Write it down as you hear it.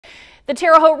The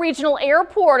Terre Haute Regional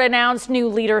Airport announced new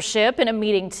leadership in a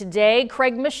meeting today.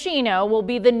 Craig Machino will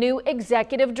be the new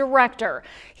executive director.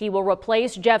 He will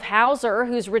replace Jeff Hauser,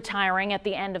 who's retiring at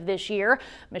the end of this year.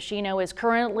 Machino is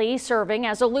currently serving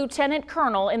as a lieutenant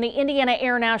colonel in the Indiana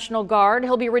Air National Guard.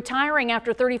 He'll be retiring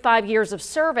after 35 years of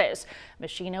service.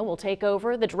 Machino will take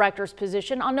over the director's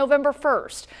position on November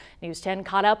 1st. News 10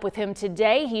 caught up with him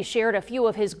today. He shared a few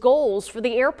of his goals for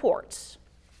the airports.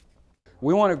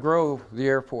 We want to grow the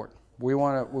airport. We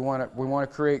want to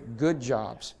create good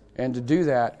jobs, and to do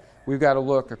that, we've got to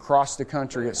look across the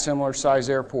country at similar size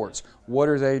airports. What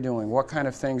are they doing? What kind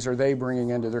of things are they bringing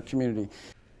into their community?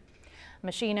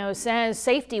 Machino says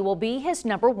safety will be his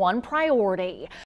 #1 priority.